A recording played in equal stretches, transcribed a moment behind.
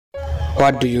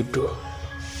What do you do?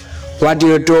 What do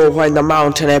you do when the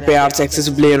mountain appears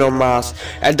excessively enormous,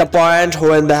 at the point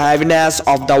when the heaviness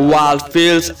of the world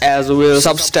feels as will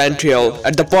substantial,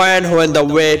 at the point when the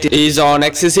weight is on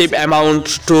excessive amount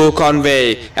to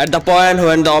convey, at the point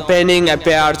when the opening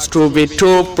appears to be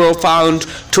too profound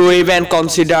to even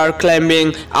consider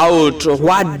climbing out?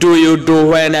 What do you do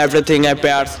when everything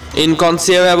appears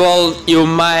inconceivable? You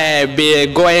may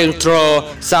be going through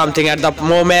something at the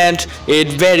moment.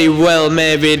 It very well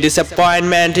may be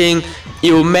disappointing.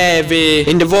 You may be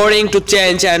endeavoring to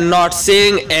change and not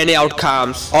seeing any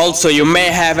outcomes. Also, you may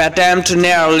have attempted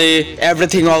nearly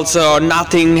everything, also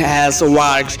nothing has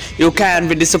worked. You can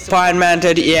be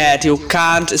disappointed, yet you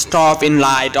can't stop in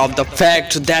light of the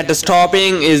fact that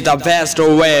stopping is the best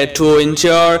way to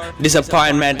ensure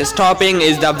disappointment. Stopping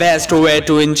is the best way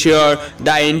to ensure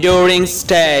the enduring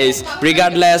stays.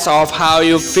 Regardless of how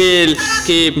you feel,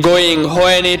 keep going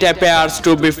when it appears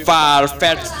to be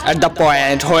far-fetched, at the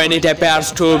point when it appears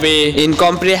to be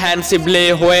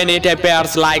incomprehensibly, when it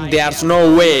appears like there's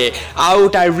no way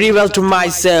out. I reveal to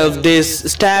myself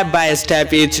this step by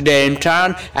step each day. In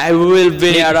turn, I will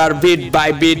be nearer bit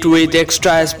by bit with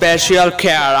extra special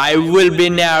care. I will be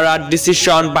nearer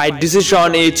decision by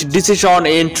decision, each decision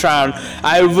in turn.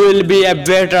 I will be a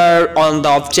better on the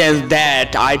off chance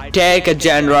that I take a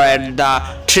general at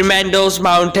the tremendous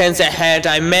mountains ahead.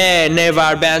 I may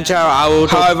never venture out.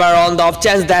 However, on the off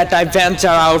chance that I venture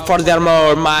out, furthermore,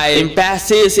 my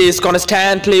emphasis is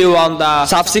constantly on the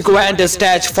subsequent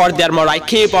stage. Furthermore, I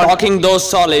keep on walking those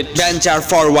solid venture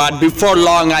forward. Before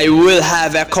long, I will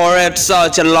have acquired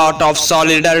such a lot of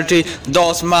solidarity,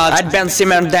 those much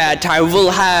advancement that I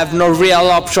will have no real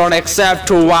option except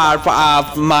to warp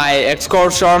up my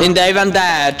excursion. In the event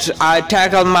that I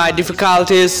tackle my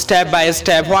difficulties step by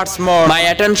step, what's more, my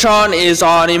attention is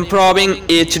on improving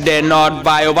each day, not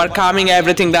by overcoming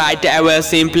everything right away,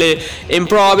 simply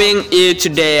improving each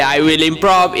day. I will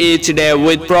improve each day.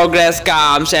 With progress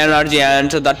comes energy,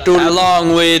 and the two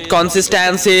along with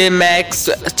consistency makes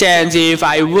change. If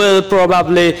I will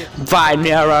probably be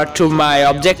nearer to my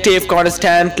objective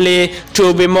constantly,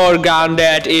 to be more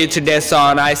grounded each day,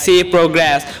 son. I see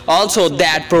progress. Also,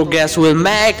 that progress will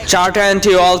make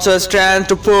certainty, also strength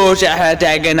to push ahead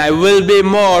again. I will be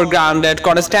more grounded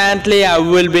constantly. I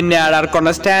will be nearer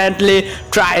constantly.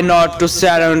 Try not to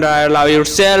surrender. Allow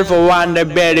yourself one day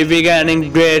very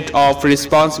beginning great of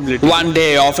responsibility, one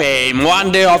day of aim,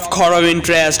 one day of core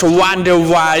interest, one day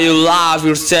where you love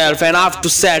yourself enough to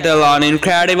settle on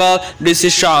incredible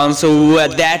decisions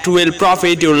that will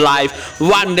profit your life,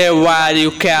 one day where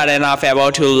you care enough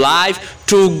about your life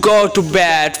to go to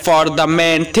bed for the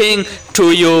main thing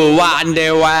to you, one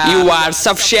day where you are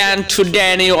sufficient to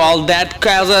deny all that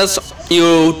causes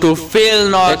you to feel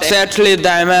not exactly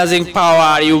the amazing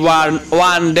power you are.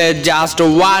 One day, just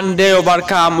one day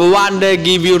overcome, one day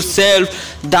give yourself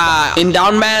the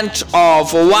endowment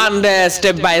of one day,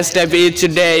 step by step each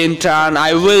day. In turn,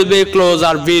 I will be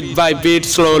closer bit by bit,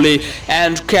 slowly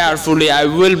and carefully. I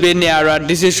will be nearer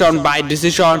decision by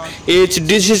decision, each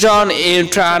decision in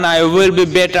turn I will be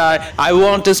better. I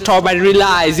won't stop. I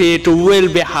realize it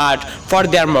will be hard.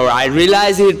 Furthermore, I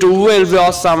realize it will be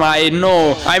awesome. I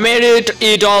know I made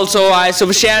it also. I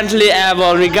sufficiently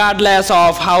able, regardless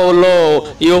of how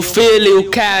low you feel. You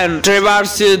can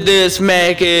traverse this,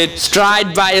 make it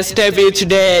stride by step each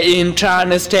day. In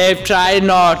turn step, try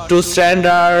not to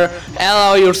surrender.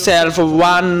 Allow yourself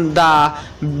the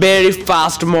very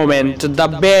fast moment, the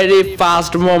very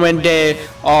fast moment day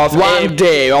of one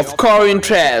day of core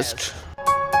interest.